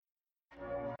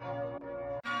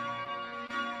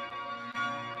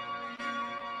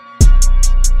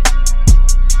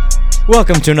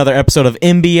Welcome to another episode of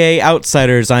NBA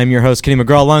Outsiders. I'm your host, Kenny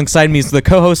McGraw. Alongside me is the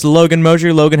co-host, Logan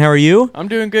Mosier. Logan, how are you? I'm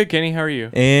doing good, Kenny. How are you?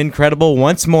 Incredible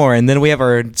once more. And then we have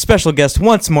our special guest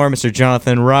once more, Mr.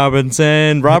 Jonathan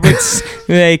Robinson Roberts,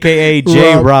 a.k.a.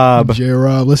 J-Rob.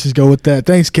 J-Rob. Let's just go with that.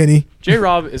 Thanks, Kenny.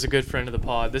 J-Rob is a good friend of the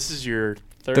pod. This is your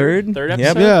third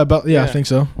episode? Yep. Yeah, I think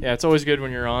so. Yeah, it's always good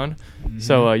when you're on.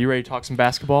 So, you ready to talk some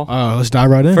basketball? Let's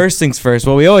dive right in. First things first,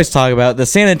 what we always talk about, the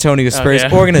San Antonio Spurs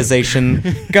yeah. organization.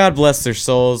 God bless their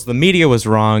souls. The media was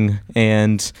wrong,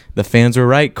 and the fans were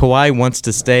right. Kawhi wants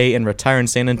to stay and retire in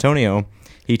San Antonio.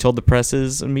 He told the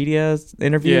press's media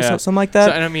interview or something like that.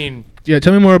 So, and I mean, yeah,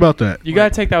 tell me more about that. you got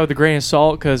to take that with a grain of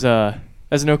salt because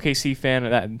as an OKC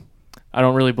fan, I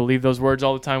don't really believe those words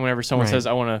all the time whenever someone says,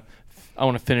 I want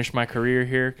to finish my career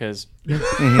here because yeah,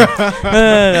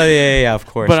 of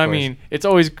course. But of I course. mean, it's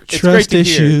great Trust to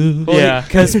issue. hear. Yeah.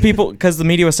 because the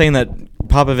media was saying that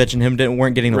Popovich and him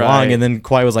weren't getting along, Right. and then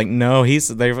Kawhi was like, "No,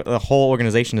 the whole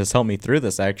organization has helped me through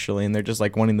this actually, and they're just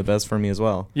like wanting the best for me as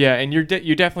well." Yeah, and you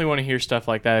definitely want to hear stuff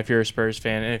like that if you're a Spurs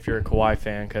fan and if you're a Kawhi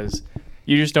fan because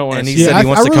you just don't want And to he see. said he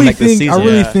wants to come back this season. I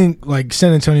really Yeah. think like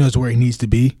San Antonio is where he needs to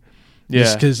be. Yeah.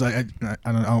 Just because I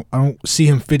don't see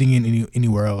him fitting in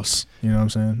anywhere else. You know what I'm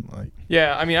saying? Like.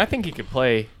 Yeah, I mean, I think he could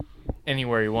play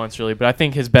anywhere he wants, really, but I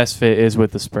think his best fit is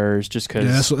with the Spurs, just because.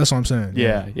 Yeah, that's what I'm saying.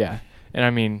 Yeah, and I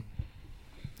mean,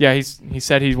 yeah, he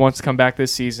said he wants to come back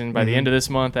this season by the end of this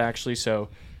month, actually. So,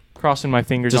 crossing my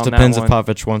fingers. Just on depends that if one.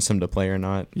 Povich wants him to play or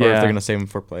not, or if Yeah. they're going to save him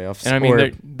for playoffs. And I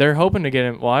mean, they're hoping to get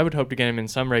him. Well, I would hope to get him in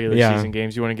some regular Yeah. season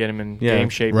games. You want to get him in Yeah. game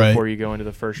shape Right. before you go into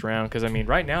the first round, because I mean,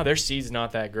 right now their seed's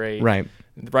not that great. right.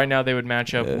 Right now they would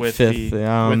match up with fifth,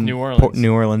 with New Orleans.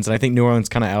 New Orleans, and I think New Orleans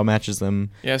kind of outmatches them.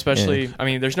 Yeah, especially, I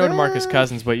mean, there's no DeMarcus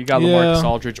Cousins, but you got LaMarcus Yeah.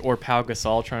 Aldridge or Pau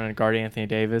Gasol trying to guard Anthony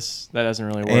Davis. That doesn't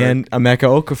really work. And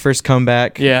Emeka Okafor's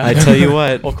comeback. Yeah. I tell you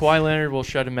what. Well, Kawhi Leonard will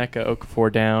shut Emeka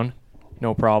Okafor down.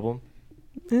 No problem.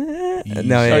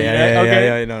 No,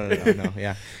 Okay.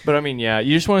 yeah. But, I mean, yeah,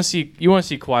 you just want to see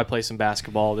Kawhi play some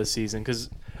basketball this season because,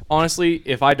 honestly,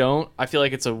 if I don't, I feel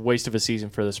like it's a waste of a season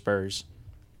for the Spurs.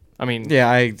 I mean, Yeah,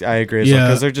 I agree as well, Yeah.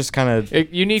 because they're just kind of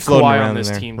you need floating Kawhi around on this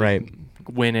in there. team to Right.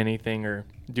 win anything or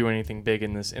do anything big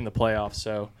in the playoffs.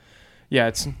 So, yeah,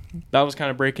 that was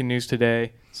kind of breaking news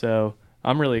today. So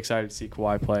I'm really excited to see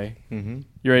Kawhi play. Mm-hmm.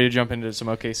 You ready to jump into some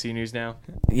OKC news now?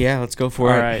 Yeah, let's go for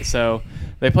All it. right. So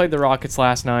they played the Rockets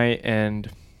last night and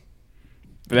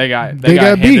they got They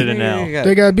got handed beat. an L. Yeah.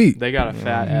 They got beat. They got a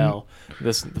fat L.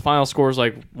 The final score is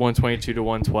like 122 to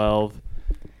 112.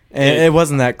 It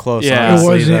wasn't that close. Yeah. honestly, It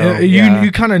wasn't. though. You Yeah.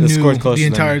 you kind of The knew score's closer the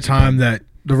than- entire time that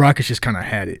the Rockets just kind of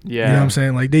had it. Yeah. You know what I'm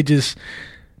saying? Like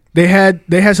they had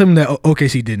something that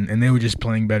OKC didn't, and they were just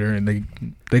playing better, and they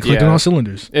clicked on all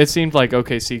cylinders. It seemed like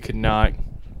OKC could not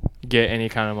get any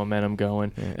kind of momentum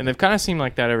going. Yeah. And they've kind of seemed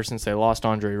like that ever since they lost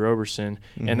Andre Roberson.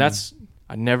 Mhm. And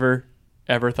I never,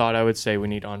 ever thought I would say we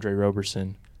need Andre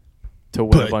Roberson to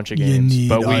win a But bunch of you games. need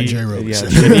But Andre Roberson.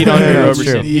 Yeah. we need Andre Yeah, that's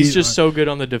Roberson. true. He's just so good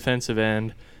on the defensive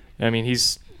end. I mean,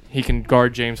 he can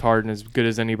guard James Harden as good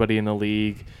as anybody in the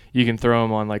league. You can throw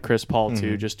him on like Chris Paul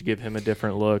too, Mhm. just to give him a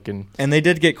different look. And And they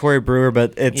did get Corey Brewer,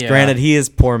 but it's Yeah. granted he is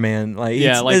poor man. Like,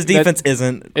 his defense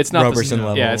isn't it's not Roberson the,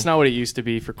 level. Yeah, it's not what it used to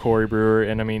be for Corey Brewer.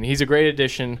 And I mean, he's a great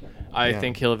addition. I Yeah.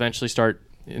 think he'll eventually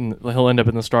he'll end up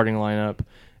in the starting lineup,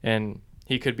 and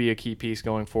he could be a key piece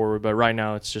going forward. But right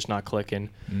now, it's just not clicking.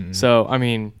 Mm. So I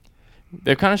mean,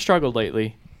 they've kind of struggled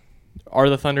lately. Are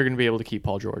the Thunder going to be able to keep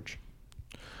Paul George?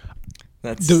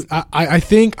 That's Dude,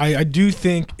 I do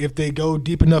think if they go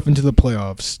deep enough into the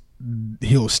playoffs,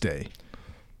 he'll stay.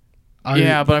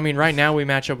 Yeah, but I mean, right now we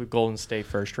match up with Golden State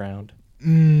first round,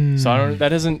 Mm, so that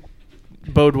doesn't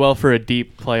bode well for a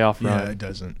deep playoff yeah, run. it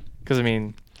doesn't. Because I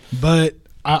mean, But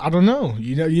I don't know.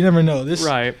 You never know. This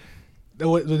right?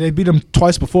 They beat him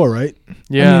twice before, right?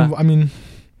 Yeah. I mean,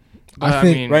 But, I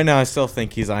think mean, right now. I still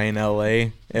think he's eyeing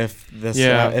LA if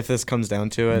this comes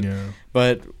down to it. yeah.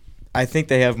 But I think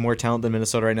they have more talent than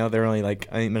Minnesota right now. They're only I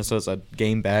think Minnesota's a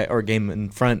game back or game in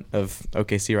front of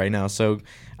OKC right now. So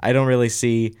I don't really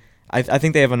see. I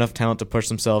think they have enough talent to push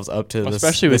themselves up to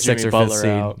especially the with sixth Jimmy or fifth Butler seed.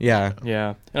 out. Yeah,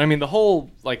 Yeah, and I mean the whole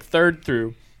like 3rd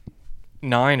through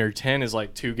 9 or 10 is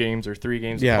like 2 games or 3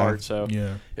 games Yeah. apart. So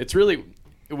Yeah. it's really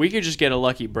we could just get a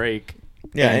lucky break.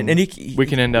 yeah, and we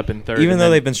can end up in 3rd. even and though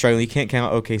then- they've been struggling, you can't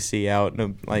count OKC out.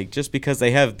 No, just because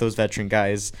they have those veteran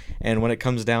guys, and when it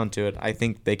comes down to it, I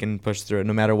think they can push through it,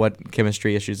 no matter what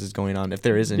chemistry issues is going on. If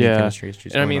there is any chemistry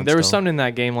issues, and I going mean on there was still. something in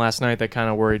that game last night that kind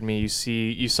of worried me.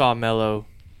 You saw Melo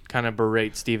kind of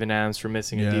berate Steven Adams for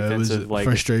missing a Yeah, it was defensive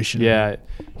frustration. Yeah,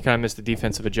 he kind of missed the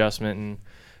defensive adjustment, and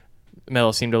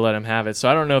Melo seemed to let him have it. So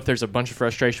I don't know if there's a bunch of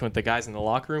frustration with the guys in the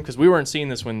locker room because we weren't seeing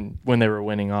this when they were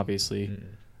winning, obviously.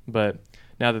 But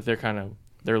now that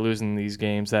they're losing these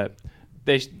games that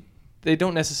they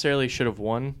don't necessarily should have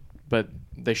won, but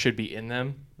they should be in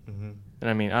them. And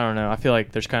I mean, I don't know. I feel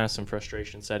like there's kind of some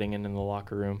frustration setting in the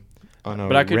locker room.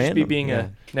 But I could just be being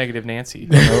a negative Nancy.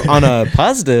 On a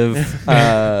positive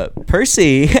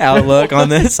Percy outlook on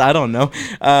this, I don't know.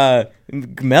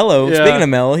 Melo, speaking of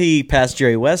Melo, he passed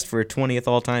Jerry West for 20th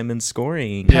all-time in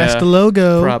scoring. Passed the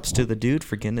logo. Props to the dude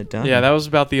for getting it done. Yeah, that was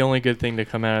about the only good thing to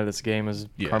come out of this game is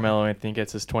Carmelo Anthony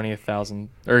gets his 20th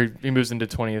or he moves into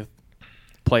 20th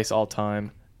place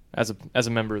all-time as a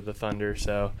member of the Thunder.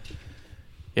 So,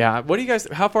 yeah,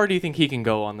 how far do you think he can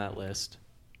go on that list?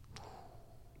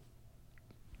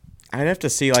 I'd have to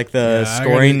see like the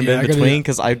scoring in between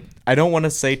because I don't want to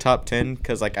say top 10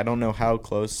 because like I don't know how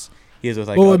close he is with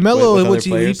like. Well, with Melo, with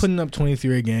he putting up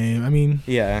 23 a game. I mean,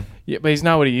 yeah, but he's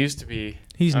not what he used to be.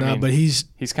 He's not, but he's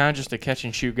kind of just a catch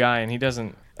and shoot guy, and he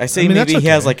doesn't. Maybe he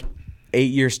has like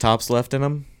 8 years tops left in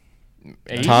him.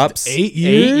 Tops 8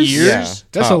 years. 8 years. Yeah,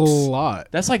 that's a lot.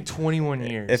 That's like 21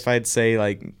 years. If I'd say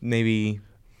like maybe.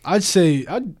 I'd say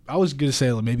I was gonna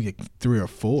say like maybe like 3 or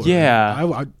 4.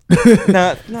 Yeah,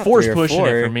 not four's pushing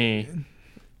it for me.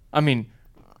 I mean,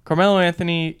 Carmelo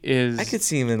Anthony is. I could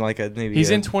see him in like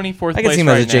he's in 24th place. I could see him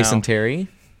as a Jason Terry.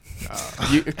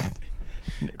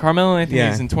 Carmelo Anthony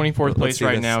is in 24th place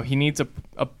right now. He needs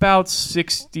about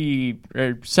 60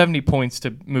 or 70 points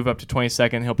to move up to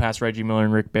 22nd. He'll pass Reggie Miller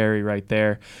and Rick Barry right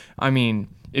there. I mean,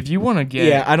 if you want to get...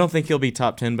 Yeah, I don't think he'll be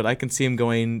top 10, but I can see him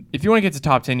going... If you want to get to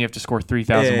top 10, you have to score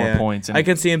 3,000 more points. And I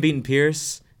can see him beating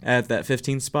Pierce at that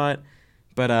 15th spot,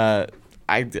 but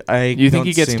You think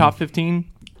he gets top 15?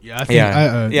 Yeah, I think,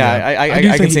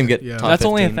 I can see him get top 15. That's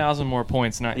only 1,000 more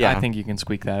points, and I think you can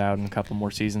squeak that out in a couple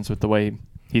more seasons with the way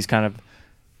he's kind of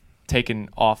taken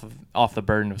off the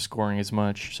burden of scoring as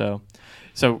much. So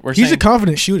he's a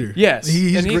confident shooter. Yes,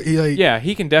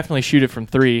 he can definitely shoot it from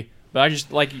 3. But I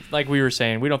just like we were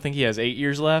saying, we don't think he has 8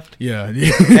 years left. Yeah.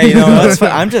 Hey, that's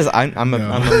fine. I'm a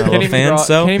Melo fan.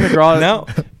 So Kenny McGraw. No,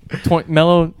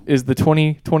 Melo is the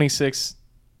 2026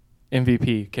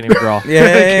 MVP. Kenny McGraw.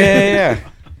 Yeah.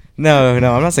 No, I'm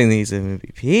not saying that he's an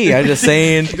MVP. I'm just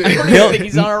saying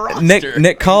he's on a roster.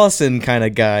 Nick Collison kind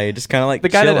of guy, just kind of like the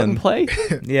guy chilling. that doesn't play.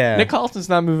 Yeah, Nick Collison's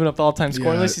not moving up the all-time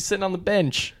score unless he's sitting on the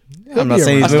bench. I'm not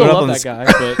saying I he's still moving up love that guy.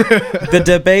 But the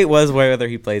debate was whether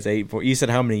he plays 8. You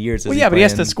said how many years? Well, yeah, but he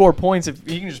has to score points. If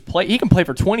he can just play, he can play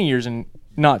for 20 years and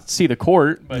not see the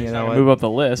court, but he's not gonna move up the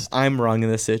list. I'm wrong in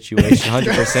this situation,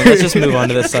 100%. Let's just move on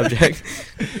to this subject.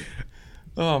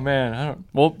 Oh man, I don't.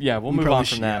 Well, yeah, we'll move on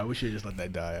from that. Yeah, we should just let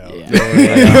that die out. Yeah.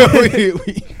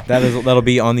 That'll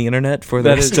be on the internet for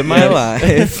the rest of my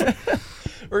life.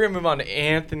 We're gonna move on to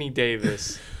Anthony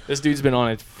Davis. This dude's been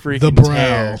on a freaking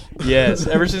tear. Yes,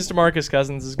 ever since DeMarcus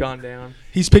Cousins has gone down,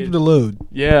 he's picked up the load.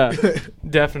 Yeah,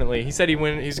 definitely. He said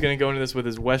he's going to go into this with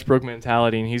his Westbrook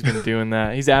mentality, and he's been doing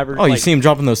that. He's averaged. Oh, you see him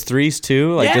dropping those threes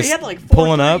too, like just he had like 4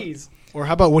 pulling threes. up. Or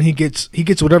how about when he gets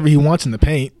whatever he wants in the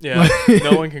paint? Yeah,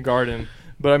 no one can guard him.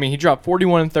 But I mean, he dropped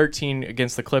 41 and 13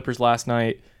 against the Clippers last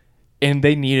night, and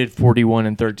they needed 41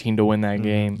 and 13 to win that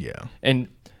game. Yeah, and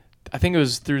I think it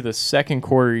was through the second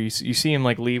quarter you see him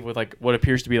like leave with like what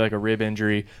appears to be like a rib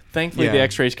injury. Thankfully, the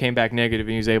X-rays came back negative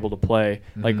and he was able to play.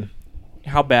 Mm-hmm. Like,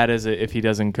 how bad is it if he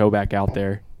doesn't go back out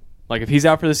there? Like, if he's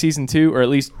out for the season 2 or at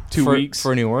least 2 weeks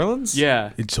for New Orleans,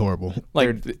 it's horrible.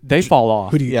 Like they fall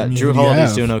off. Drew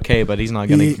Holiday's doing okay, but he's not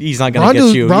gonna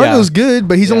get you. Rondo's good,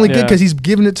 but he's only good because he's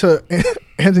giving it to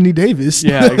Anthony Davis.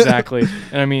 Yeah, exactly.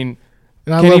 And I mean.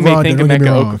 Kenny may think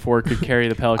Emeka Okafor could carry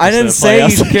the Pelicans. I didn't say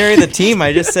he'd carry the team.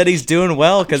 I just said he's doing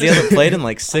well because he hasn't played in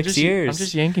like 6 years. I'm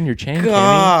just yanking your chain,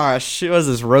 Gosh, Kenny. It was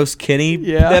this Roast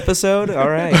Kenny episode? All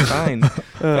right, fine.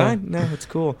 Fine. No, it's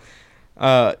cool.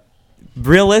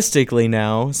 Realistically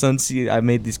now, since I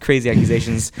made these crazy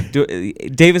accusations,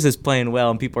 Davis is playing well,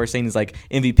 and people are saying he's like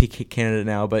MVP candidate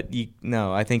now, but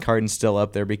I think Harden's still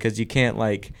up there because you can't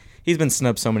like... He's been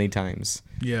snubbed so many times.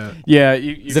 Yeah.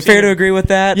 Is it fair to agree with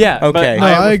that? Yeah. Okay.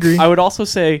 I agree. I would also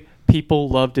say people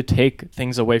love to take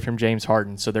things away from James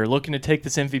Harden, so they're looking to take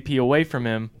this MVP away from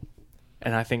him,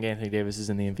 and I think Anthony Davis is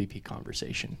in the MVP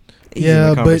conversation.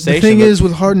 Yeah, but the thing is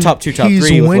with Harden, top 2, top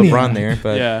 3 with LeBron there.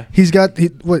 But yeah. He's got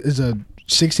what is a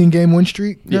 16-game win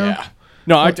streak now? Yeah.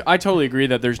 No, I totally agree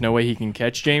that there's no way he can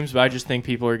catch James, but I just think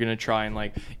people are going to try and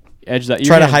like edge that.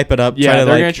 Try to hype it up. Yeah,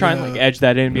 they're going to try and like edge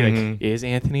that in and be like, is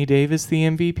Anthony Davis the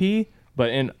MVP? But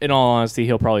in all honesty,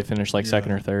 he'll probably finish like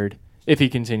second or third if he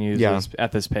continues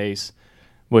at this pace,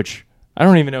 which I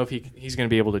don't even know if he's going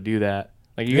to be able to do that.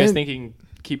 Like, you guys think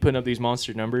keep putting up these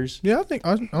monster numbers. Yeah, I think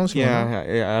I don't see why not.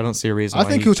 Yeah, I don't see a reason. I why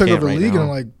think he he'll take can't over the right league now. in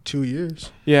like 2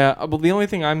 years. Yeah, but the only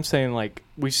thing I'm saying, like,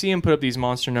 we see him put up these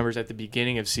monster numbers at the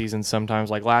beginning of seasons sometimes.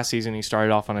 Like last season, he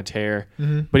started off on a tear,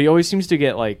 but he always seems to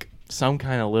get like some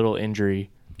kind of little injury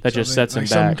that just sets him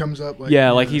Something back. comes up. Like,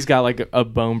 Yeah, like he's got like a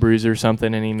bone bruise or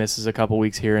something, and he misses a couple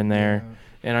weeks here and there.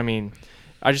 And I mean,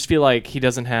 I just feel like he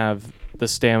doesn't have the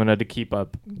stamina to keep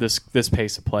up this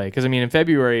pace of play. Because I mean, in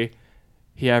February,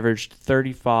 he averaged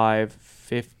 35,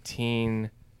 15,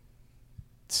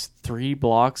 3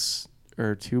 blocks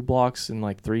or 2 blocks and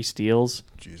like 3 steals.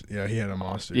 Jeez. Yeah, he had a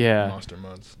monster. Yeah. Monster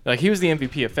months. Like he was the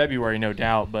MVP of February, no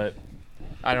doubt. But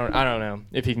I don't know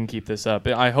if he can keep this up.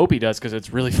 I hope he does because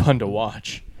it's really fun to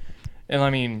watch. And I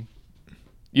mean,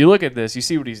 you look at this, you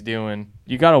see what he's doing.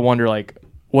 You got to wonder, like,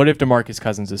 what if DeMarcus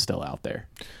Cousins is still out there?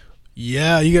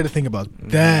 Yeah, you got to think about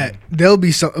that. There'll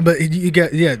be some, but you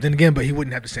got then again, but he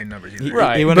wouldn't have the same numbers either.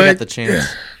 Right. He wouldn't But- have got the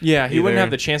chance. Yeah, he wouldn't Either.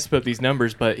 have the chance to put up these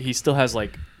numbers, but he still has,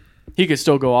 like, he could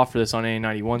still go off for this on any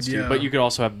night he wants to, Yeah. but you could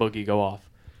also have Boogie go off.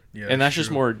 Yeah, And that's just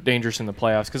true. more dangerous in the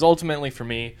playoffs because ultimately, for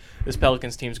me, this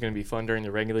Pelicans team is going to be fun during the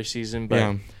regular season. But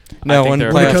Yeah. No, think when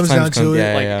they're- When it playoff comes times down to come, it,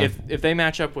 yeah, like yeah. if they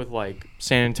match up with like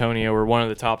San Antonio or one of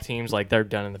the top teams, like they're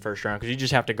done in the first round because you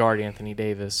just have to guard Anthony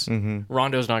Davis.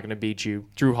 Rondo's not going to beat you.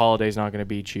 Drew Holiday's not going to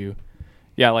beat you.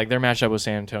 Yeah, like they're matched up with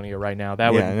San Antonio right now.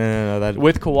 That would no, that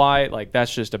with Kawhi, like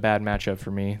that's just a bad matchup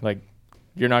for me. Like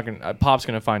you're not going to Pop's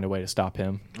going to find a way to stop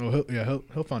him. Oh,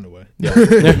 he'll find a way.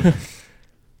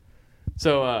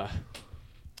 So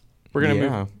we're going to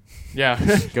move. Yeah.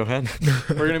 Go ahead.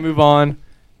 We're going to move on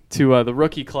to the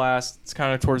rookie class. It's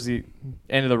kind of towards the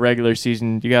end of the regular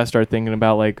season. You got to start thinking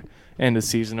about like end of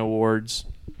season awards.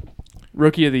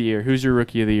 Rookie of the year. Who's your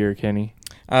rookie of the year, Kenny?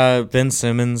 Ben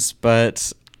Simmons,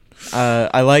 but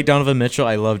I like Donovan Mitchell.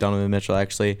 I love Donovan Mitchell,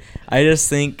 actually. I just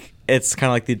think it's kind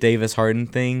of like the Davis Harden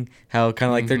thing, how kind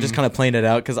of like they're just kind of playing it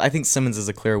out, because I think Simmons is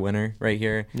a clear winner right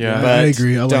here. Yeah. But I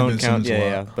agree. I like don't Ben count. Simmons a Yeah,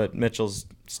 lot. yeah. But Mitchell's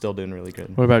still doing really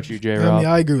good. What about you, J-Rob?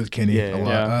 I agree with Kenny Yeah, a lot.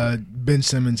 yeah. Ben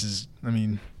Simmons is,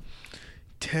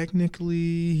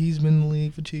 technically he's been in the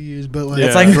league for 2 years, but like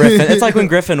It's like Griffin. It's like when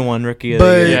Griffin won Rookie of the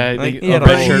But- Year. Yeah, Like, the- he had a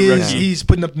but but whole- redshirt he rookie. is, he's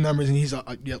putting up the numbers, and he's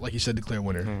like you said, the clear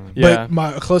winner. Yeah. But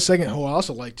my close second, who I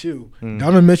also like too,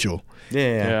 Donovan Mitchell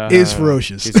Yeah. is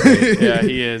ferocious. He's great. Yeah,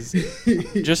 he is.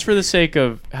 Just for the sake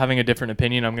of having a different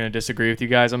opinion, I'm going to disagree with you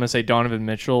guys. I'm going to say Donovan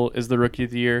Mitchell is the rookie of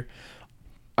the year.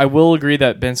 I will agree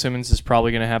that Ben Simmons is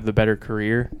probably going to have the better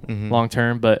career long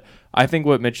term, but I think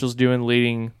what Mitchell's doing,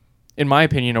 leading, in my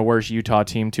opinion, a worse Utah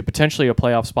team to potentially a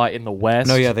playoff spot in the West.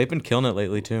 No, yeah, they've been killing it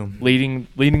lately too. leading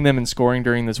them in scoring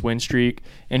during this win streak,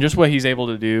 and just what he's able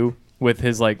to do with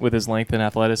his length and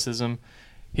athleticism.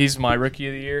 He's my rookie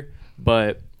of the year,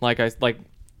 but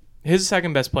his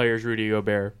second best player is Rudy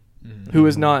Gobert, who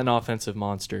is not an offensive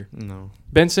monster. No.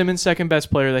 Ben Simmons' second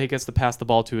best player that he gets to pass the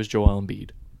ball to is Joel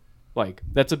Embiid. Like,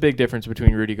 that's a big difference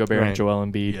between Rudy Gobert and Right. Joel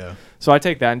Embiid. Yeah. So I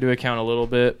take that into account a little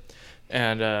bit.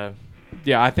 And,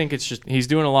 I think it's just he's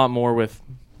doing a lot more with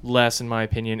less, in my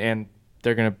opinion, and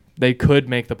they could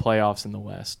make the playoffs in the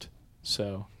West.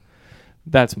 So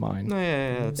that's mine. No,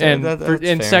 yeah. That's, And that's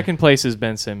in fair. second place is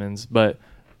Ben Simmons, but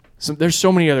there's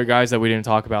so many other guys that we didn't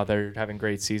talk about that are having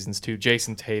great seasons too.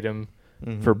 Jason Tatum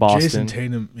for Boston. Jason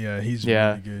Tatum, he's Yeah.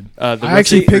 really good. The I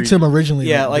actually rookie- picked him originally.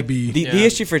 Yeah, to like be, the Yeah.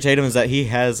 issue for Tatum is that he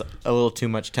has a little too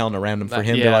much talent around him for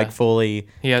him to Yeah. like fully.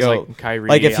 He has go. like Kyrie.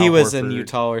 Like if he Al was in Horford.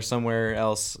 Utah or somewhere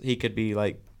else, he could be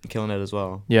like killing it as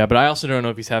well. Yeah, but I also don't know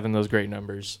if he's having those great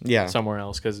numbers Yeah. somewhere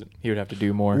else because he would have to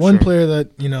do more. one sure. player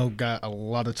that got a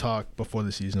lot of talk before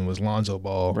the season was Lonzo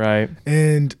Ball, Right.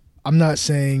 and I'm not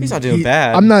saying He's not doing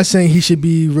bad. I'm not saying he should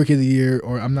be rookie of the year,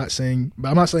 or I'm not saying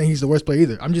he's the worst player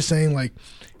either. I'm just saying like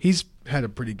he's had a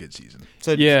pretty good season.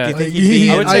 So Yeah. do you think Like, he'd be-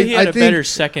 I would say he had I a think- better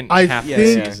second I half Yeah, of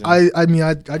the think season.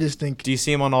 I just think do you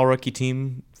see him on all rookie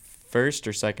team first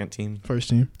or second team? first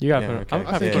team. You got Yeah, to okay. I'm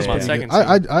I happy think to put he's him on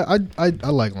pretty second. I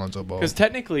like Lonzo Ball. Because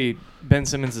technically Ben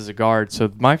Simmons is a guard,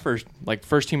 so my first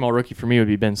team all rookie for me would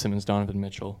be Ben Simmons, Donovan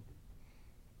Mitchell.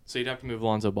 So you'd have to move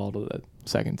Lonzo Ball to the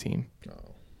second team.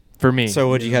 For me. So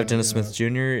would you have Yeah, Dennis yeah. Smith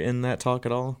Jr. in that talk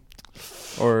at all?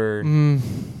 Or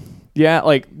Yeah,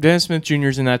 like Dennis Smith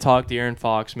Jr.'s in that talk. De'Aaron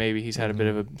Fox, maybe he's had a bit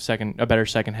of a better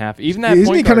second half. Even that Isn't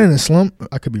point he kind of guard, in a slump?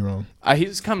 I could be wrong.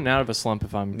 he's coming out of a slump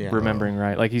if I'm Yeah. remembering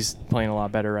right. Like he's playing a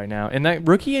lot better right now. And that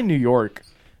rookie in New York,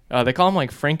 they call him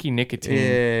like Frankie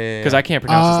Nicotine because I can't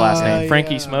pronounce his last name.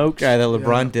 Frankie yeah. Smokes. guy that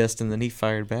LeBron Yeah. dissed and then he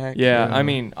fired back. Yeah, I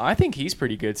mean, I think he's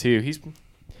pretty good too.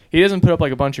 he doesn't put up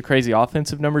like a bunch of crazy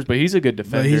offensive numbers, but he's a good But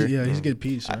defender. he's a good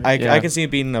piece. Right? I can see him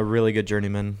being a really good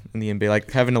journeyman in the NBA, like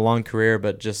having a long career,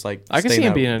 but just like I can see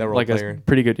him being role like player. a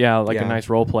pretty good, like Yeah. a nice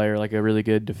role player, like a really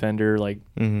good defender, like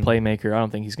Mhm. playmaker. I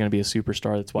don't think he's going to be a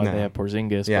superstar. That's why No. they have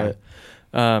Porzingis. Yeah.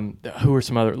 But who are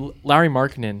some other? Larry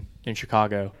Markkinen in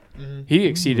Chicago. He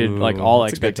exceeded like Ooh, all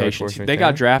that's a good dark expectations. horse right They there.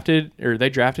 got drafted, or they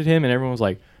drafted him, and everyone was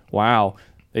like, "Wow,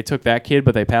 they took that kid,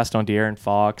 but they passed on De'Aaron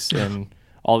Fox and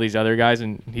all these other guys."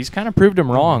 And he's kind of proved them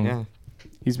wrong. Yeah.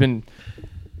 He's been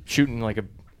shooting like a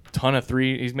ton of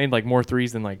threes. He's made like more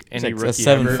threes than like He's any like rookie a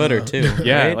 7 ever. footer too.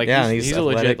 Yeah, right? like yeah, he's a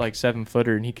legit athletic. like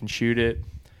 7-footer, and he can shoot it.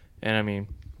 And I mean,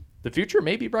 the future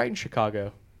may be bright in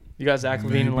Chicago. You got Zach LaVine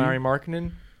and Maybe. Larry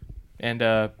Markkinen, and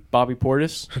Bobby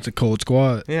Portis. It's a cold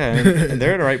squad. Yeah, and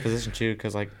they're in the right position too,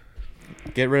 because like,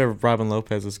 get rid of Robin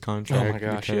Lopez's contract. Oh my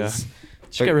gosh, because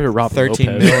Just get rid of Robin 13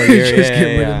 Lopez. mil a year. Just yeah, get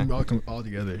rid yeah. of them all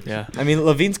together. Yeah. I mean,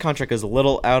 Levine's contract is a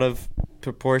little out of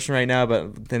proportion right now,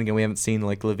 but then again, we haven't seen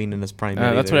like Levine in his prime.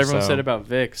 That's what everyone so, said about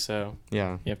Vic. So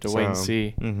Yeah, you have to wait and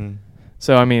see. Mm-hmm.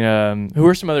 So I mean, who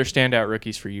are some other standout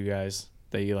rookies for you guys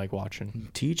that you like watching?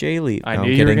 TJ Lee. I No,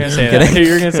 knew I'm you were kidding. gonna say I'm that. kidding.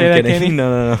 You were gonna say I'm that, kidding. Kenny?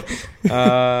 No.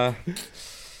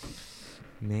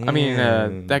 Man. I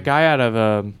mean, that guy out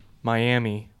of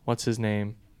Miami. What's his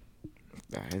name?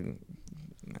 I don't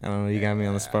know. You got me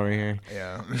on the spot right here.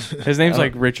 Yeah. His name's Oh.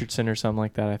 like Richardson or something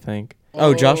like that, I think.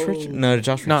 Oh, Josh Richardson? No,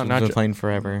 Josh No, Richardson's not been Jo- playing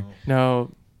forever.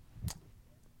 No.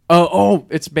 Oh,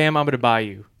 it's Bam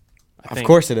Adebayo. Of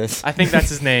course it is. I think that's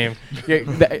his name. Yeah,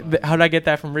 how did I get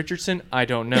that from Richardson? I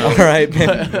don't know. All right,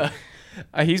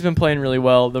 But, he's been playing really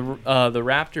well. The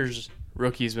Raptors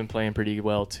rookie's been playing pretty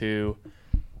well too.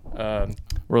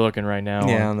 We're looking right now.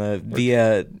 Yeah, on the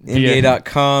via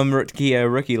NBA.com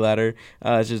rookie ladder.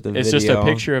 It's just a video. It's just a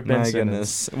picture of Ben My Simmons.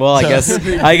 goodness. Well, I So-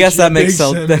 guess that makes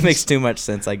Big that makes too much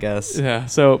sense. I guess. Yeah.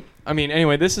 So I mean,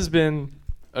 anyway, this has been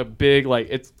a big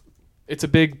it's a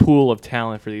big pool of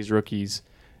talent for these rookies.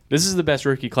 This is the best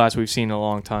rookie class we've seen in a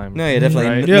long time. No, yeah, definitely.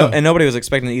 Right? Yeah. And nobody was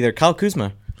expecting it either. Kyle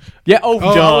Kuzma. Yeah. Oh,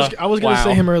 Oh, duh. I was gonna Wow.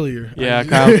 say him earlier. Yeah, I just,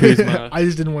 Kyle Kuzma. I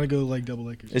just didn't want to go like double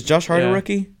Lakers. Is Josh Hart Yeah. a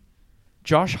rookie?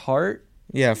 Josh Hart.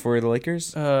 Yeah, for the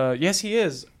Lakers. Yes, he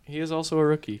is. He is also a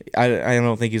rookie. I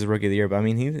don't think he's a rookie of the year, but I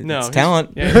mean it's He's-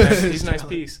 talent. Yeah, he's a nice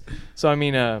piece. So I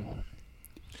mean,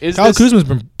 is Kyle this, Kuzma's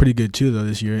been pretty good too though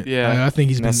this year. Yeah. I think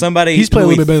he's Now been. somebody He's played a who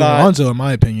little bit we better than thought- Lonzo in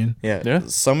my opinion. Yeah. Yeah.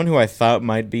 Someone who I thought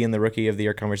might be in the rookie of the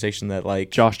year conversation that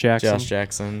like Josh Jackson. Josh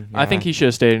Jackson. I think he should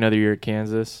have stayed another year at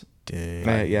Kansas. Yeah,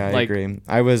 I Like- agree.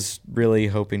 I was really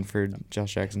hoping for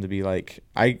Josh Jackson to be like.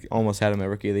 I almost had him at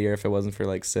rookie of the year if it wasn't for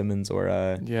like Simmons or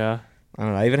Yeah. I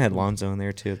don't know. I even had Lonzo in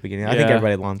there too at the beginning. I think Yeah.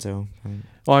 everybody had Lonzo.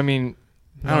 Well, I mean,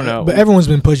 I don't know. But everyone's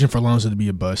been pushing for Lonzo to be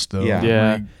a bust though. Yeah.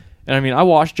 Yeah. Like, And I mean, I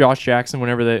watched Josh Jackson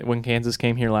when Kansas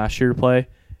came here last year to play.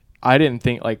 I didn't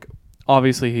think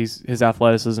obviously his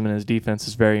athleticism and his defense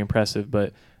is very impressive,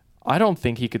 but I don't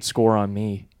think he could score on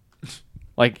me.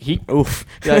 Like he, Oof.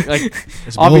 like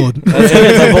it's Obvi- bold. That's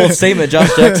a bold statement.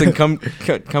 Josh Jackson, come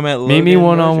at meet me Logan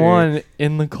one on Rozier. one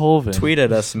in the Colvin. Tweet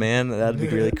at us, man. That'd be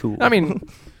really cool. I mean,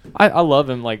 I love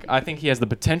him. Like I think he has the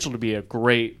potential to be a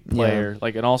great player,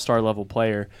 like an all-star level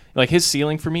player. Like his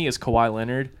ceiling for me is Kawhi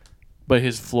Leonard, but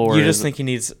his floor. you is, just think he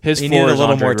needs his he floor needed a is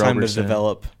little Andre more time Roberson. to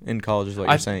develop in college, is what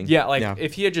you're saying. Yeah,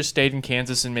 if he had just stayed in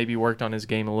Kansas and maybe worked on his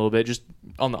game a little bit, just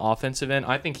on the offensive end,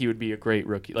 I think he would be a great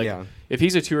rookie. Like Yeah. if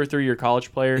he's a 2 or 3 year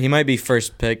college player, He might be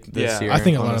first pick this Yeah. year. I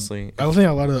think honestly. a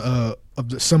lot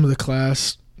of some of the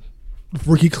class,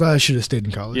 rookie class should have stayed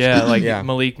in college. yeah, like Yeah.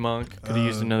 Malik Monk could have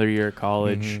used another year at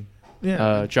college. Mhm.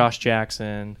 yeah. Josh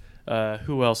Jackson,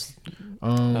 who else?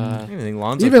 I even think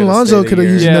Lonzo Even could've Lonzo stayed a could have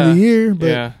year. used Yeah. another year, but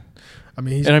Yeah, I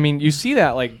mean, he's and I mean, you see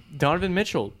that like Donovan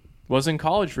Mitchell was in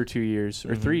college for 2 years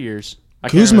or 3 years. I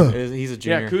can't Kuzma. remember. He's a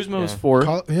junior. Yeah, Kuzma was Yeah.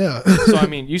 4. yeah. So I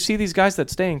mean, you see these guys that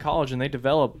stay in college and they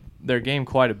develop their game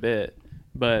quite a bit,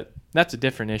 but that's a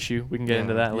different issue. We can get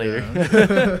into that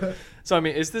later. So I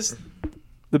mean, is this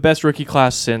the best rookie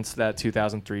class since that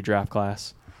 2003 draft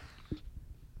class?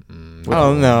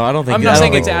 Oh no, I don't think. I'm I not don't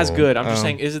saying think- it's as good. I'm just Oh.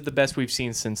 saying, is it the best we've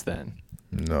seen since then?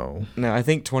 No. No, I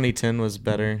think 2010 was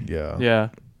better. Yeah. Yeah,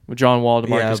 with John Wall, DeMarcus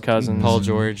Yeah, Cousins, Paul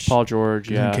George. Paul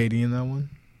George. Isn't Yeah, KD in that one?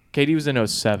 KD was in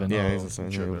 07. Yeah, Oh, he's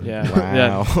a sure. Yeah. Wow.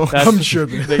 Yeah, that's- I'm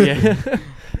tripping. Yeah.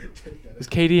 It was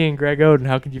KD and Greg Oden.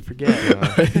 How could you forget?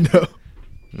 I know.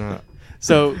 No.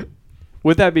 So,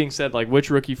 with that being said, like, which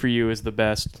rookie for you is the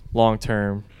best long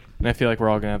term? And I feel like we're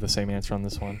all gonna have the same answer on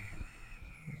this one.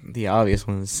 The obvious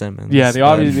one is Simmons. Yeah, the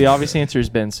but- obvious answer is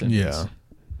Ben Simmons. Yeah.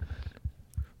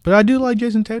 But I do like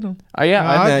Jason Tatum. Yeah.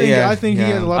 I think he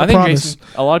has a lot I of think promise.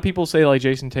 a lot of people say like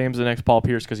Jason Tatum's the next Paul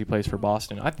Pierce because he plays for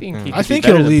Boston. I think he I could I think be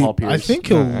better he'll than lead. Paul Pierce. I think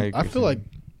he'll. No, I I agree feel with like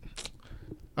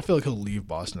I feel like he'll leave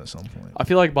Boston at some point. I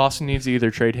feel like Boston needs to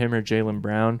either trade him or Jaylen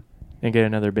Brown and get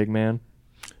another big man.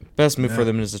 Best move for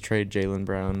them is to trade Jaylen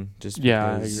Brown. Just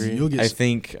Yeah, I because agree. I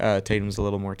think Tatum's a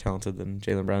little more talented than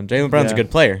Jaylen Brown. Jaylen Brown's a good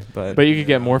player, but you could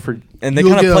get more for. and they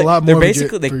You'll kind of get a play. lot They're more for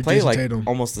basically they for play Jason like Tatum.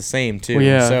 almost the same too. Well,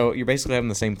 yeah. So you're basically having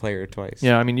the same player twice.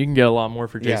 Yeah, I mean, you can get a lot more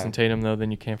for Yeah. Jason Tatum though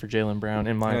than you can for Jaylen Brown,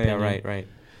 in my Yeah, opinion. right.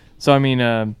 So I mean,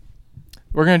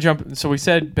 we're gonna jump. So we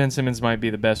said Ben Simmons might be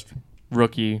the best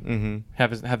rookie, Mm-hmm.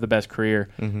 have the best career.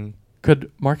 Mm-hmm.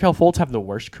 Could Markelle Fultz have the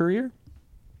worst career?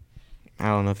 I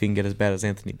don't know if he can get as bad as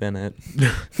Anthony Bennett.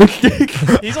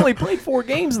 He's only played 4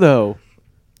 games though.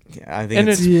 Yeah, I think And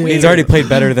it's weird. he's already played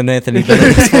better than Anthony Bennett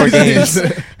in his 4 games.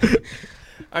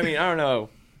 I mean, I don't know.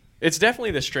 It's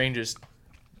definitely the strangest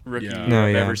rookie Yeah. year No,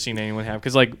 I've yeah. ever seen anyone have.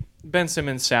 Because like Ben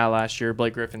Simmons sat last year,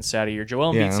 Blake Griffin sat a year,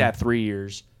 Joel Embiid Yeah. sat 3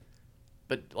 years,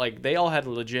 but like they all had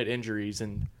legit injuries,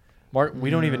 and we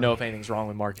don't even know if anything's wrong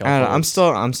with Markelle. I don't know,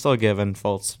 Fultz. I'm still giving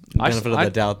Fultz I s- benefit of I-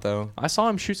 the doubt though. I saw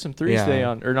him shoot some threes Yeah. today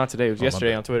or not today. It was Oh, my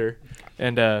yesterday bad. on Twitter,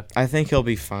 and I think he'll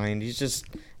be fine. He's just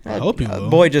I hope he will.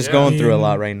 boy just Yeah. going through a I mean-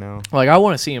 lot right now. like I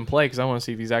want to see him play because I want to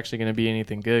see if he's actually going to be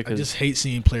anything good. I 'cause- just hate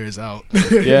seeing players out.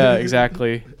 yeah,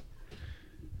 exactly.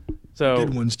 So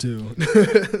Good ones too.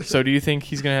 So do you think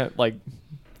he's gonna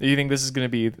do you think this is gonna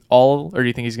be all, or do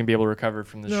you think he's gonna be able to recover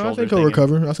from the No, shoulder? I think he'll thing?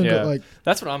 recover. I think Yeah. like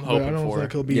That's what I'm but hoping I don't for.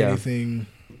 think he'll be Yeah. anything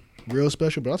real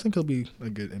special, but I think he'll be a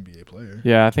good NBA player.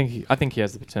 Yeah, I think he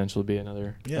has the potential to be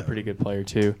a Yeah. pretty good player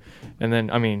too. And then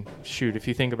I mean, shoot, if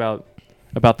you think about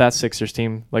that Sixers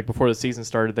team, like before the season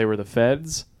started, they were the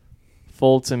Feds,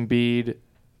 Fultz, Embiid,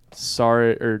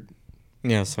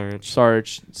 Yeah, Sarge.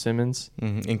 Sarge, Simmons.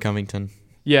 In Covington.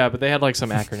 Yeah, but they had like some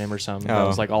acronym or something that Oh.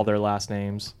 was like all their last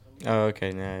names. Oh,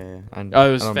 okay. Yeah. Oh,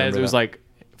 it was I don't Feds. remember It was that. like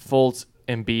Fultz,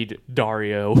 Embiid,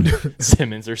 Dario,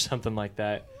 Simmons, or something like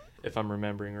that, if I'm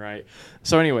remembering right.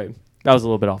 So anyway, that was a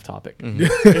little bit off topic.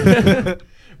 Mhm.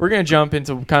 We're gonna jump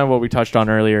into kind of what we touched on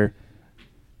earlier.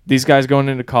 These guys going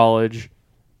into college,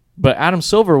 but Adam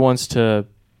Silver wants to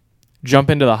jump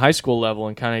into the high school level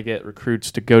and kind of get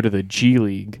recruits to go to the G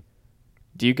League.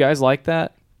 Do you guys like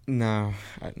that? No.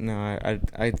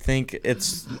 I think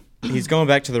he's going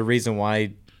back to the reason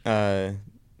why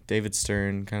David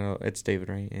Stern it's David,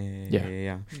 right?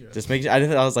 Yeah. Just make. I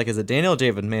was like, is it Daniel or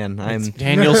David? Man, It's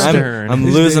Daniel Stern. I'm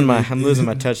losing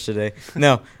my touch today.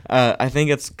 No, I think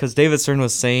it's because David Stern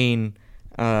was saying,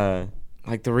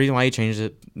 like the reason why he changed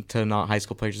it to not high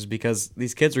school players is because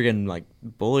these kids were getting like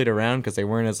bullied around because they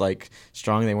weren't as like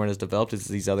strong, they weren't as developed as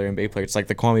these other NBA players. It's like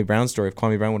the Kwame Brown story. If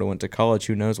Kwame Brown would have went to college,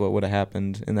 who knows what would have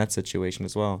happened in that situation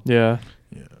as well. Yeah.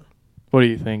 Yeah. What do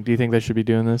you think? Do you think they should be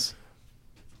doing this?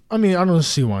 I mean, I don't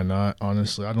see why not.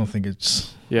 Honestly, I don't think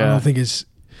it's. Yeah. I don't think it's.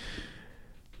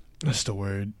 That's the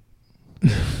word.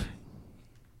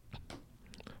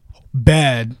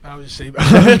 Bad. I would say.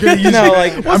 I'm gonna use, No,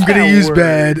 like, I'm what's gonna that use word?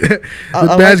 bad. I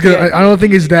like Bad's the gonna. idea. I don't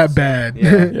think it's that bad.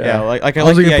 Yeah, like I I like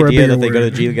was the looking for a idea that bigger they go to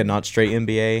word. G League and not straight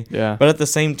NBA. Yeah. But at the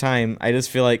same time, I just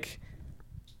feel like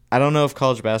I don't know if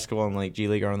college basketball and like G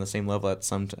League are on the same level at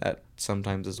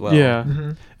sometimes as well. Yeah.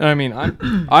 Mhm. And I mean,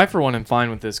 I for one am fine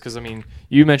with this because I mean,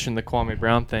 you mentioned the Kwame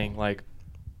Brown thing. Like,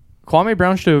 Kwame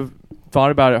Brown should have thought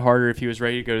about it harder if he was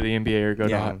ready to go to the NBA or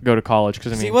Yeah. go to college.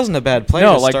 Because I mean, he wasn't a bad player.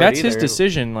 no, to like start that's his either.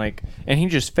 decision. Like, and he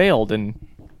just failed. And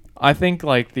I think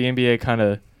like the NBA kind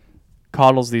of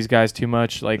coddles these guys too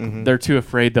much. Like Mhm. they're too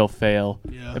afraid they'll fail.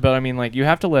 Yeah. But I mean, like you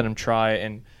have to let them try.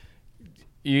 And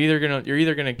you're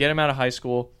either gonna get them out of high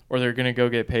school or they're gonna go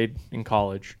get paid in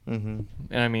college. Mhm.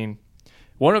 And I mean,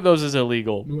 one of those is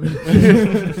illegal.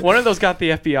 One of those got the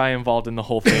FBI involved in the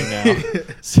whole thing now.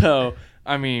 So,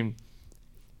 I mean,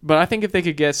 but I think if they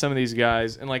could get some of these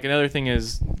guys, and like another thing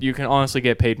is, you can honestly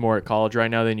get paid more at college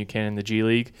right now than you can in the G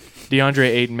League. DeAndre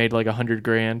Ayton made like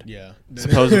 $100,000, Yeah.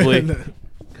 supposedly.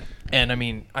 And I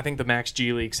mean, I think the max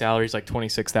G League salary is like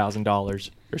 $26,000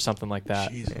 or something like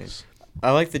that. Jesus. I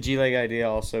like the G League idea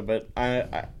also, but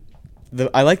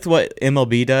I liked what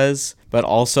MLB does, but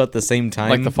also at the same time,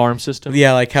 Like the farm system.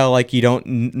 yeah, like how like you don't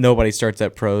nobody starts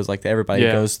at pros, like everybody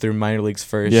Yeah. goes through minor leagues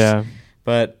first. Yeah.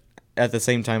 But at the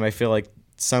same time, I feel like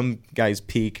some guys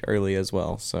peak early as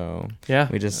well. So Yeah.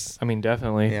 we just I mean,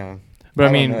 definitely. yeah. But I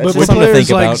I don't mean, know. But It's with just something to players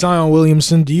think like about. Zion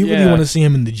Williamson, do you really Yeah. want to see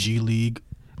him in the G League,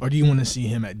 or do you want to see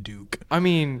him at Duke? I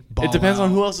mean, Ball it depends on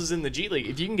out. who else is in the G League.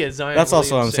 If you can get Zion, That's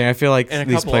also what I'm Williamson- saying. I feel like and a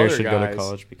these couple players other should go to guys.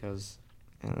 college because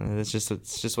it's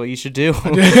just what you should do.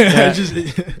 It's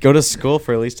just- Go to school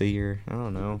for at least a year. I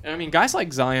don't know. And I mean, guys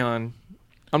like Zion,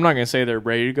 I'm not gonna say they're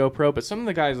ready to go pro, but some of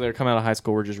the guys that are coming out of high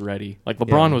school were just ready. Like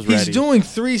LeBron Yeah. was ready. He's doing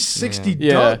 360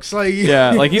 Yeah. ducks. Like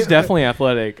Yeah, like he's definitely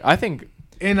athletic. I think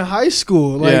in high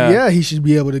school, like Yeah. he should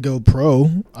be able to go pro.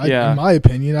 In my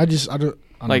opinion, I don't know.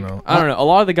 I don't know. A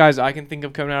lot of the guys I can think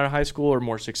of coming out of high school are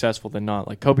more successful than not.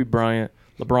 Like Kobe Bryant,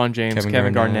 LeBron James,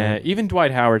 Kevin Garnett. Even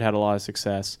Dwight Howard had a lot of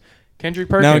success. Kendrick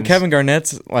Perkins. Now, in Kevin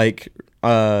Garnett's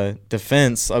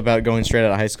defense about going straight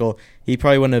out of high school, he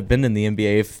probably wouldn't have been in the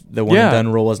NBA if the one and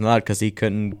done rule wasn't allowed because he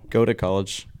couldn't go to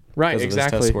college. Right, because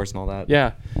exactly. of his test scores and all that.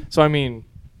 Yeah. So I mean,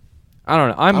 I don't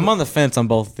know. I'm on the fence on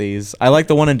both of these. I like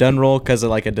the one and done rule because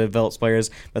it develops players,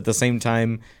 but at the same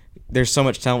time, there's so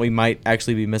much talent we might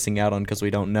actually be missing out on because we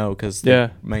don't know because they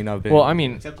may not have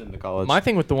been accepted into college. My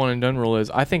thing with the one and done rule is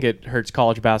I think it hurts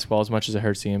college basketball as much as it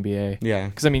hurts the NBA. Yeah.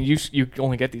 Because I mean, you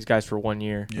only get these guys for 1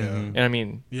 year. Yeah. And I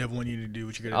mean, you have 1 year to do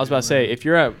what you got to do. I was about to say, if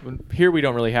you're at here, we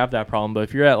don't really have that problem. But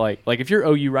if you're at like if you're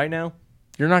OU right now,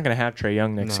 you're not going to have Trae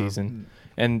Young next season,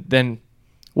 and then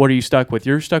what are you stuck with?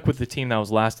 You're stuck with the team that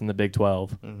was last in the Big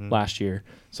 12 last year.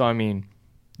 So I mean,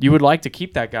 you would like to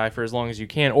keep that guy for as long as you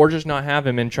can, or just not have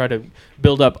him and try to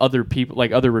build up other people,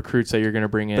 like other recruits that you're going to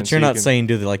bring in. But you're not saying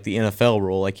do the NFL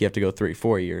rule, like you have to go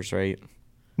 3-4 years, right?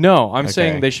 No, I'm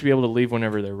saying they should be able to leave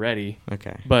whenever they're ready.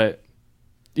 Okay. But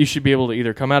you should be able to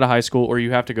either come out of high school or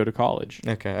you have to go to college.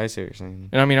 Okay, I see what you're saying.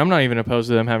 And I mean, I'm not even opposed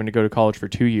to them having to go to college for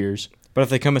 2 years. But if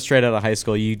they come straight out of high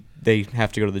school, they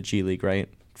have to go to the G League, right?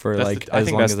 For I as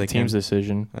think long that's as they the team's can.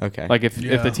 decision. Okay. Like if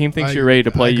the team thinks you're ready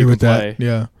to play, I agree you can with play. that.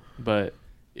 Yeah. But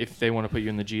if they want to put you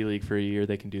in the G League for a year,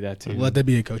 they can do that too. Let that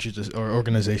be a coach's or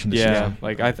organization decision. Yeah,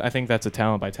 like I think that's a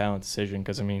talent by talent decision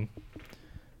because I mean,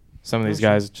 some of these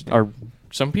guys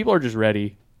some people are just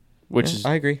ready, which is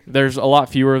I agree. There's a lot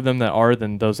fewer of them that are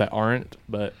than those that aren't,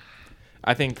 but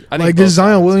I think like this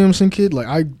Zion Williamson kid, like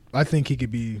I think he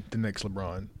could be the next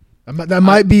LeBron. That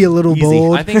might be a little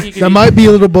bold. I think that might be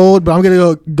a little bold, but I'm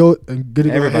gonna go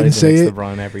ahead and say it.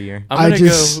 LeBron every year. I'm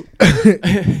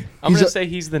gonna say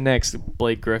he's the next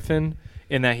Blake Griffin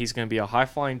in that he's gonna be a high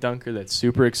flying dunker that's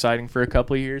super exciting for a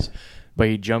couple of years, but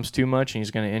he jumps too much and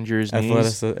he's gonna injure his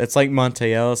knees. It's like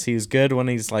Monte Ellis. He's good when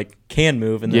he's can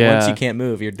move, and then once you can't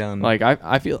move, you're done. Like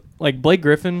I feel like Blake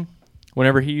Griffin,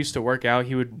 whenever he used to work out,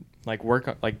 he would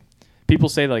work people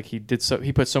say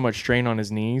he put so much strain on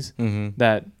his knees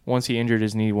that once he injured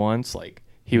his knee once,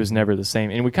 he was never the same.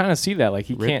 And we kind of see that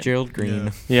he can't. Gerald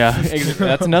Green. Yeah,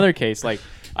 that's another case.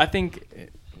 I think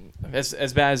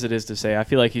as bad as it is to say, I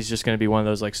feel like he's just going to be one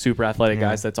of those super athletic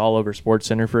guys that's all over Sports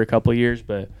Center for a couple of years,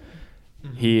 but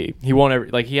he won't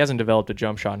ever he hasn't developed a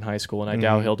jump shot in high school, and I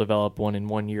doubt he'll develop one in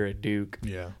 1 year at Duke.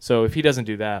 Yeah. So if he doesn't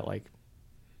do that,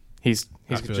 he's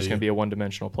just going to be a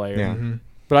one-dimensional player. Yeah.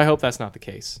 But I hope that's not the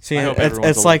case. See,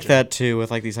 it's like that too with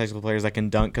these high school players that can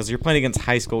dunk because you're playing against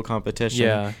high school competition.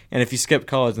 Yeah. And if you skip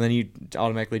college and then you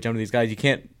automatically jump to these guys, you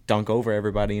can't dunk over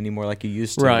everybody anymore like you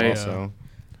used to. Right. Also.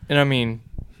 And I mean,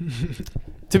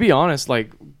 to be honest,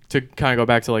 to kind of go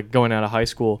back to going out of high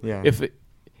school,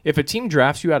 if a team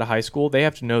drafts you out of high school, they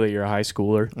have to know that you're a high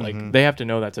schooler. They have to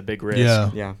know that's a big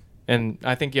risk. Yeah. And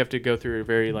I think you have to go through a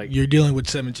very you're dealing with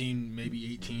 17,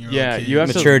 maybe 18-year-old kids. You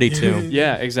have maturity too.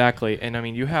 Yeah, exactly. And I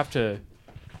mean, you have to,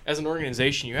 as an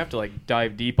organization, you have to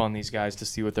dive deep on these guys to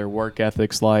see what their work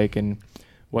ethic's like and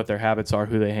what their habits are,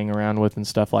 who they hang around with, and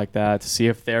stuff like that to see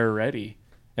if they're ready.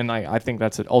 And I think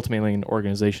that's ultimately an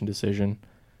organization decision.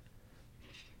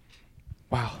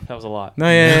 Wow, that was a lot. No,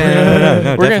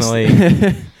 no,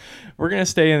 definitely. We're gonna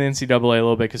stay in the NCAA a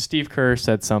little bit because Steve Kerr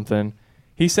said something.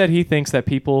 He said he thinks that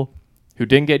people who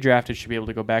didn't get drafted should be able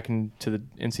to go back into the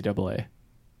NCAA.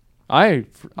 I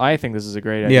think this is a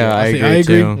great idea. Yeah, I agree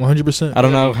too. 100%. I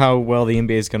don't know how well the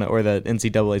NBA is going to, or the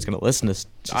NCAA is going to listen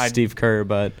to Steve Kerr,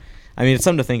 but I mean, it's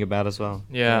something to think about as well.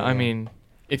 Yeah, I mean,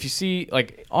 if you see,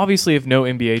 obviously, if no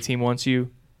NBA team wants you,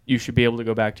 you should be able to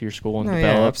go back to your school and develop.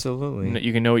 Yeah, absolutely.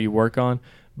 You can know what you work on,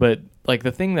 but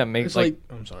the thing that makes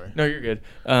I'm sorry. No, you're good.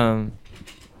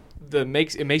 It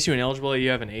makes you ineligible that you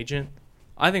have an agent.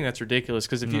 I think that's ridiculous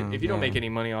because if you don't make any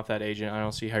money off that agent, I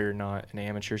don't see how you're not an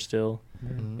amateur still.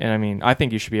 Mm-hmm. And I mean, I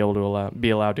think you should be able to be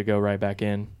allowed to go right back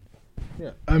in.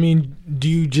 Yeah. I mean, do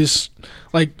you just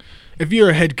if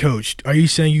you're a head coach, are you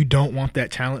saying you don't want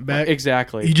that talent back?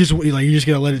 Exactly. You just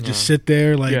gotta let it just sit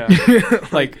there. Yeah.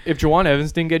 If Jawan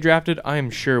Evans didn't get drafted, I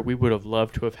am sure we would have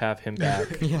loved to have him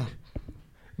back. Yeah.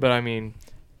 But I mean,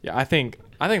 yeah, I think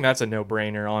that's a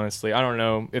no-brainer. Honestly, I don't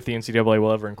know if the NCAA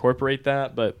will ever incorporate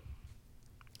that, but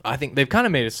I think they've kind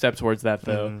of made a step towards that,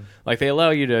 though. Mm-hmm. They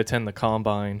allow you to attend the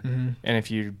combine, and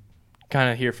if you kind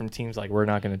of hear from teams we're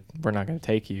not gonna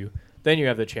take you, then you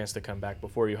have the chance to come back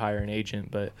before you hire an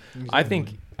agent. But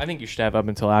exactly. I think you should have up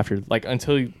until after,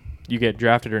 until you get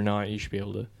drafted or not, you should be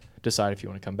able to decide if you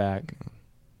want to come back.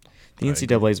 The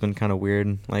NCAA has been kind of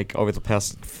weird, over the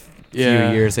past few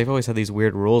years. They've always had these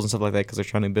weird rules and stuff like that because they're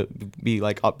trying to be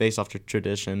like based off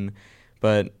tradition.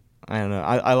 But I don't know.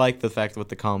 I like the fact that with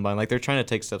the combine, like they're trying to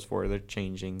take steps forward. They're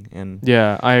changing, and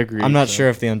Yeah, I agree. I'm not sure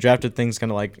if the undrafted thing's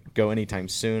gonna like go anytime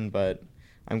soon. But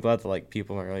I'm glad that like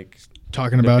people are like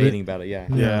Talking about debating it. about it. Yeah.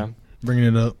 Yeah. Bringing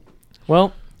it up.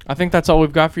 Well, I think that's all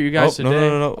we've got for you guys today.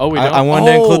 No. Oh, we I don't? wanted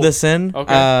to include this in.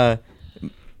 Okay.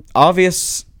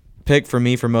 Obvious pick for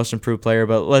me for most improved player,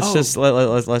 but let's Oh. just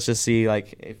let's just see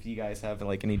like if you guys have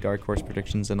like any dark horse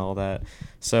predictions and all that.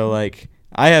 So like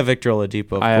I have Victor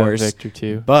Oladipo, of I course. have Victor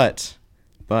too. But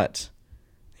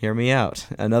hear me out.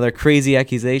 Another crazy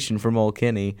accusation from old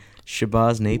Kenny,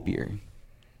 Shabazz Napier.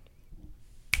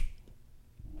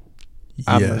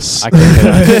 Yes. I can't get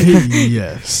out.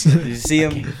 Yes. Did you see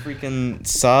him freaking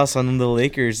sauce on the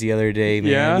Lakers the other day,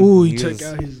 man? Yeah? Ooh, he He took was-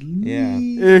 out his yeah.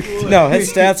 knee. No,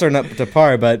 his stats are not up to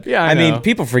par, but Yeah, I I know. mean,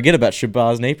 people forget about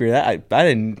Shabazz Napier. That I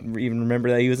didn't even remember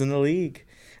that he was in the league.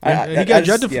 He got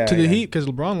drafted to the Heat because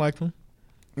LeBron liked him.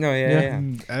 No, yeah.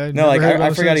 I No, like never heard I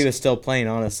about forgot him he since. was still playing,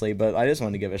 honestly. But I just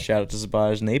wanted to give a shout out to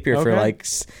Shabazz Napier for Okay. like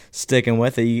sticking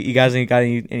with it. You guys ain't got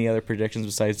any other predictions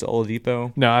besides the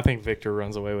Oladipo? No, I think Victor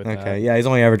runs away with that. Okay, yeah, he's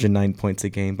only averaging 9 points a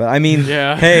game, but I mean,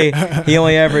 Yeah. hey, he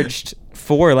only averaged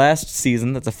 4 last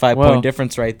season. That's a 5 Well, point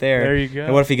difference right there. there you go.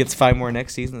 And what if he gets 5 more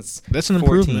next season? That's an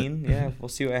 14. improvement. Yeah, we'll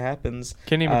see what happens.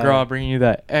 Kenny Uh, McGraw bringing you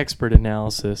that expert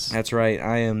analysis. That's right.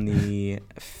 I am the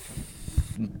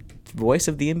voice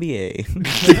of the NBA.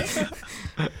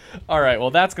 All right, well,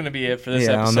 that's going to be it for this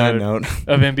yeah, on that episode note.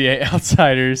 of NBA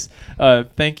Outsiders.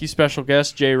 Thank you, special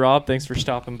guest J. Rob. Thanks for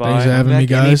stopping by. Thanks for having me, Back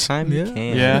guys. anytime you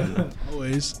can. Yeah.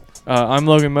 Always. I'm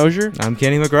Logan Mosier, I'm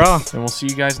Kenny McGraw. and we'll see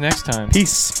you guys next time.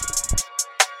 Peace.